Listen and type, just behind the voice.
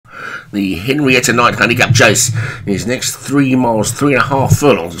The Henrietta Night handicap chase is next 3 miles, 3.5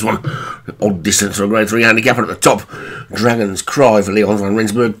 furlongs. It's one odd distance for a grade 3 handicap. And at the top, Dragon's Cry for Leon van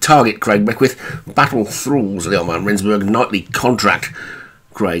Rensburg. Target, Craig Beckwith. Battle Thralls, Leon van Rensburg. Nightly Contract,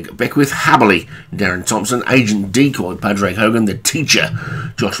 Craig Beckwith. Haberley, Darren Thompson. Agent Decoy, Padraig Hogan. The Teacher,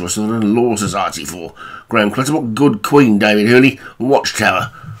 Joshua Sutherland. Law Society for Graham Clutterbuck. Good Queen, David Hurley.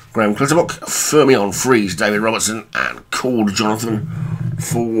 Watchtower, Graham Clutterbuck. Fermion Freeze, David Robertson. And Called Jonathan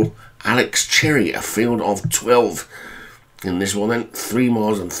for Alex Cherry. A field of 12 in this one then. 3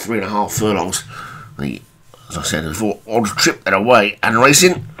 miles and 3.5 furlongs. The, as I said before, odd trip that away and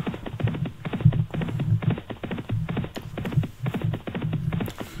racing.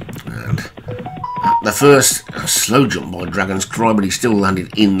 And at the first, a slow jump by Dragon's Cry, but he still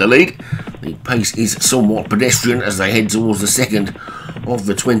landed in the lead. The pace is somewhat pedestrian as they head towards the second of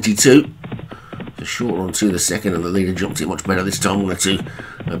the 22. A short run to the second, and the leader jumped it much better this time. 1 or 2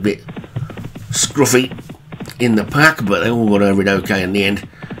 a bit scruffy in the pack, but they all got over it okay in the end.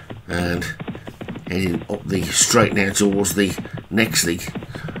 And heading up the straight now towards the next, the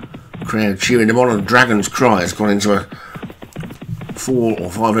crowd cheering them on, and Dragon's Cry has gone into a 4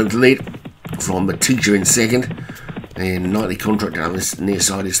 or 5 length lead from the Teacher in second. And Nightly Contract down this near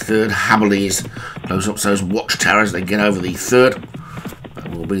side is third. Haberley is close up, so is Watchtower as they get over the third.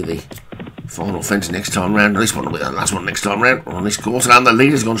 That will be the final fence next time round. This one will be the last one next time round on this course. And the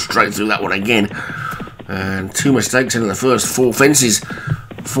leader's gone straight through that one again. And 2 mistakes in the first 4 fences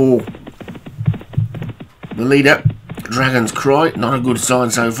for the leader. Dragon's Cry, not a good sign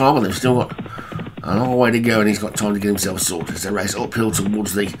so far, but they've still got a long way to go, and he's got time to get himself sorted as they race uphill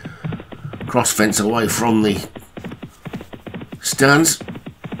towards the cross fence away from the stands.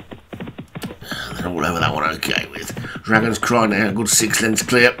 And they're all over that one okay with Dragon's Cry now a good 6 lengths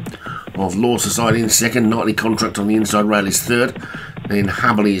clear of Law Society in second. Nightly Contract on the inside rail is third. Then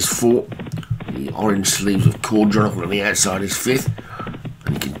Haberley is 4. The orange sleeves of Cord Jonathan on the outside is 5th.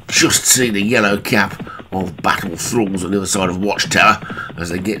 And you can just see the yellow cap of Battle Thralls on the other side of Watchtower as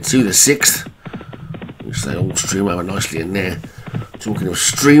they get to the 6th, which they all stream over nicely in there. Talking of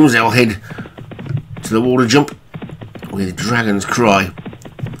streams, they'll head to the water jump with Dragon's Cry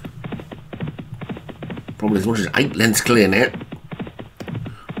probably as much as 8 lengths clear now.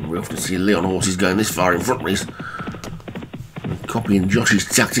 We often see Leon horses going this far in front of us, copying Josh's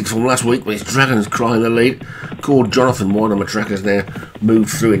tactics from last week, but it's Dragon's Cry in the lead. Cord Jonathan wide on the track has now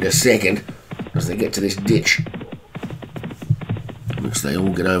moved through into second as they get to this ditch, which they all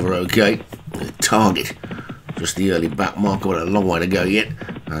get over okay. The Target, just the early back marker, but a long way to go yet,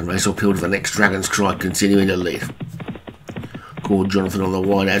 and race uphill to the next. Dragon's Cry continuing to lead. Cord Jonathan on the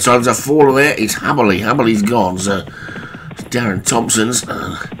wide outside. There's a faller there. It's Haberley. Haberley's gone, so it's Darren Thompson's.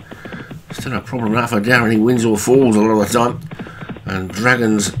 Still a problem enough for Darren. He wins or falls a lot of the time. And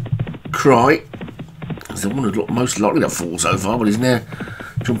Dragon's Cry is the one who looked most likely to fall so far, but he's now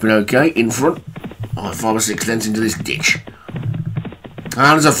jumping okay in front. 5 or 6 lengths into this ditch. And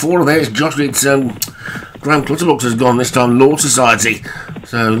there's a faller there. It's Josh. It's Graham Clutterbuck has gone this time. Law Society.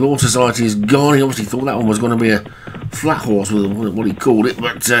 So Law Society is gone. He obviously thought that one was going to be a flat horse with what he called it,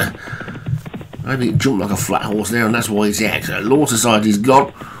 but maybe it jumped like a flat horse there, and that's why it's out. So Law Society's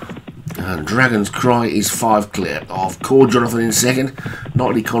gone, and Dragon's Cry is 5 clear of Cord Jonathan in second.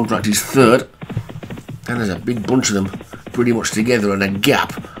 Nightly Contract is third, and there's a big bunch of them pretty much together, and a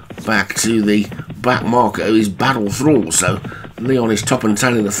gap back to the back marker who is Battle Thrall. So Leon is top and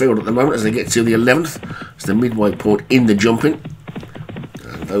tail in the field at the moment as they get to the 11th. It's the midway point in the jumping,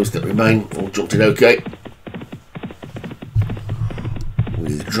 and those that remain all jumped in okay,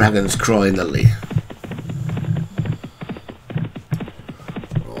 with Dragon's Cry in the lead.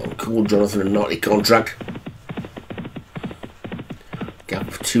 Cord Jonathan and Nightly Contract. Gap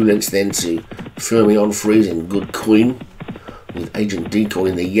of 2 lengths then to Fermion Freeze and Good Queen, with Agent Decoy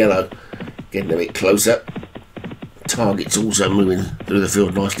in the yellow getting a bit closer. Target's also moving through the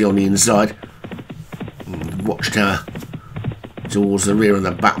field nicely on the inside. Watchtower towards the rear, and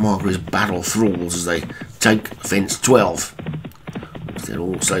the back marker is Battle Thralls as they take fence 12. They're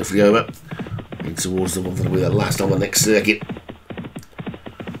all safely over and towards the one that'll be the last on the next circuit.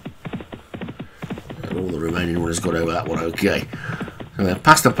 And all the remaining one has got over that one okay. So they're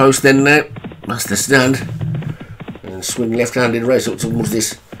past the post then now, past the stand, and swing left-handed race up towards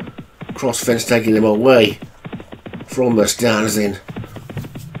this cross fence, taking them away from the stands. Then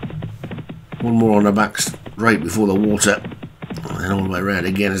one more on the back straight before the water, and then all the way around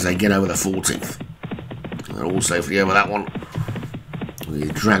again as they get over the 14th. They're all safely over that one.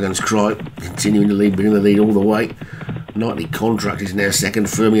 With Dragon's Cry continuing to lead, bringing the lead all the way. Nightly Contract is now second.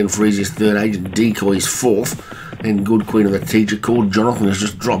 Fermion Freeze is third. Agent Decoy is fourth. Then Good Queen of the teacher called Jonathan has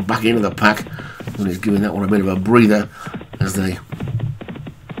just dropped back into the pack, and he's giving that one a bit of a breather as they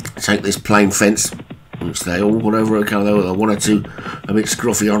take this plain fence, which they all got over okay, though the one or two a bit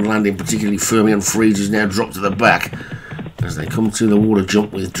scruffy on landing, particularly Fermion Freeze, who's now dropped to the back as they come to the water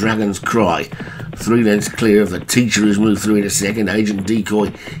jump with Dragon's Cry. 3 lengths clear of the teacher, who's moved through into second. Agent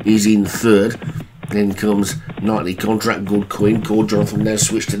Decoy is in third. Then comes Nightly Contract, Good Queen, called Jonathan now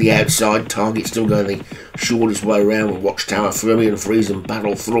switched to the outside. Target still going the shortest way around with Watchtower, Fermion Freeze and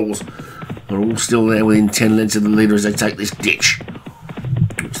Battle Thralls are all still there within 10 lengths of the leader as they take this ditch,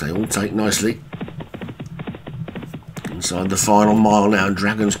 which they all take nicely. Inside the final mile now,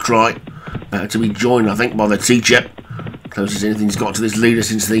 Dragon's Cry about to be joined, I think, by the teacher. Closest anything's got to this leader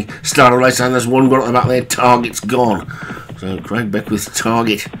since the start of the race, and there's one got at the back there. Target's gone. So Craig Beckwith's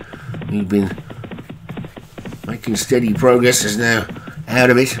Target, who's been making steady progress, is now out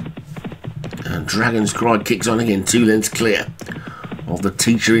of it. And Dragon's Cry kicks on again, 2 lengths clear of the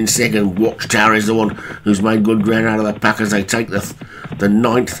teacher in second. Watchtower is the one who's made good ground out of the pack as they take the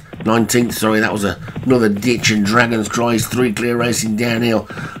 19th, sorry, that was another ditch, and Dragon's Cry is 3 clear racing downhill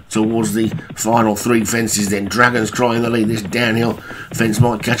towards the final 3 fences. Then Dragon's Cry in the lead. This downhill fence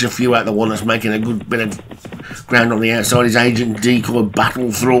might catch a few out. The one that's making a good bit of ground on the outside is Agent Decoy.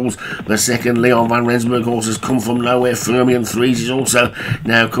 Battle Thralls the second. Leon Van Rensburg horse has come from nowhere. Fermion Freeze is also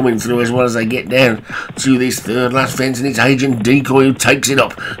now coming through as well as they get down to this third last fence, and it's Agent Decoy who takes it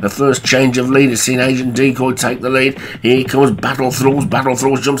up. The first change of lead has seen Agent Decoy take the lead. Here comes Battle Thralls. Battle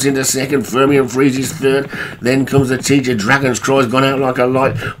Thralls jumps into second. Fermion Freeze is third. Then comes the teacher. Dragon's Cry's gone out like a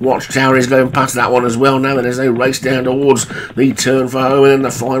light. Watchtower is going past that one as well now, and as they race down towards the turn for home, and then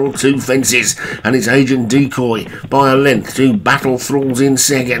the final 2 fences, and it's Agent Decoy by a length to Battle Thralls in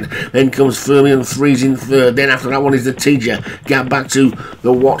second. Then comes Fermion Freeze in third. Then after that one is the teacher. Gap back to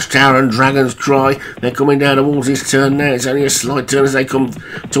the Watchtower and Dragon's Cry. They're coming down towards this turn now. It's only a slight turn as they come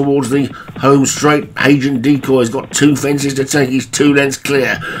towards the home straight. Agent Decoy has got 2 fences to take. He's 2 lengths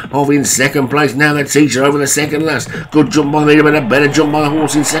clear of in second place. Now the teacher over the second last. Good jump by the leader, but a better jump by the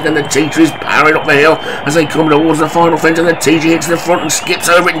horse in second. The teacher is powering up the hill as they come towards the final fence, and the teacher hits the front and skips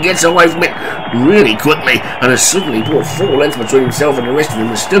over it and gets away from it really quickly, and has suddenly brought 4 lengths between himself and the rest of them.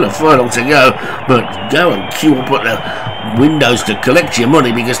 There's still a furlong to go, but go and queue up at the windows to collect your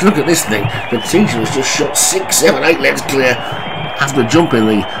money, because look at this thing. The teacher has just shot 6, 7, 8 lengths clear after jumping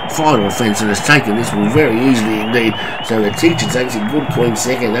the final fence, and has taken this one very easily indeed. So the teacher takes it. Good Queen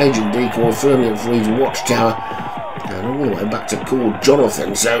second, Agent Decoy, Fermion Freeze, Watchtower, and all the way back to called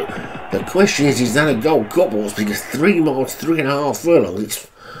Jonathan. So the question is that a Gold Cup horse? Because 3 miles, 3.5 furlongs, it's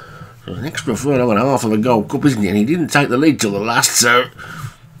an extra furlong and a half of the Gold Cup, isn't it? And he didn't take the lead till the last, so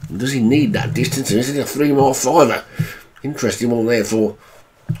does he need that distance? And is it a 3 mile fiver? Interesting one there for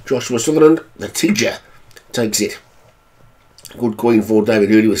Joshua Sutherland. The teacher takes it. Good Queen for David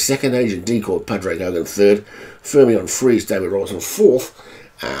Hooley was second. Agent Decoy, Padraig Hogan third. Fermion Freeze, David Robertson fourth.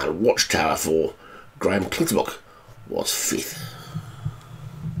 And Watchtower for Graham Clutterbuck was fifth.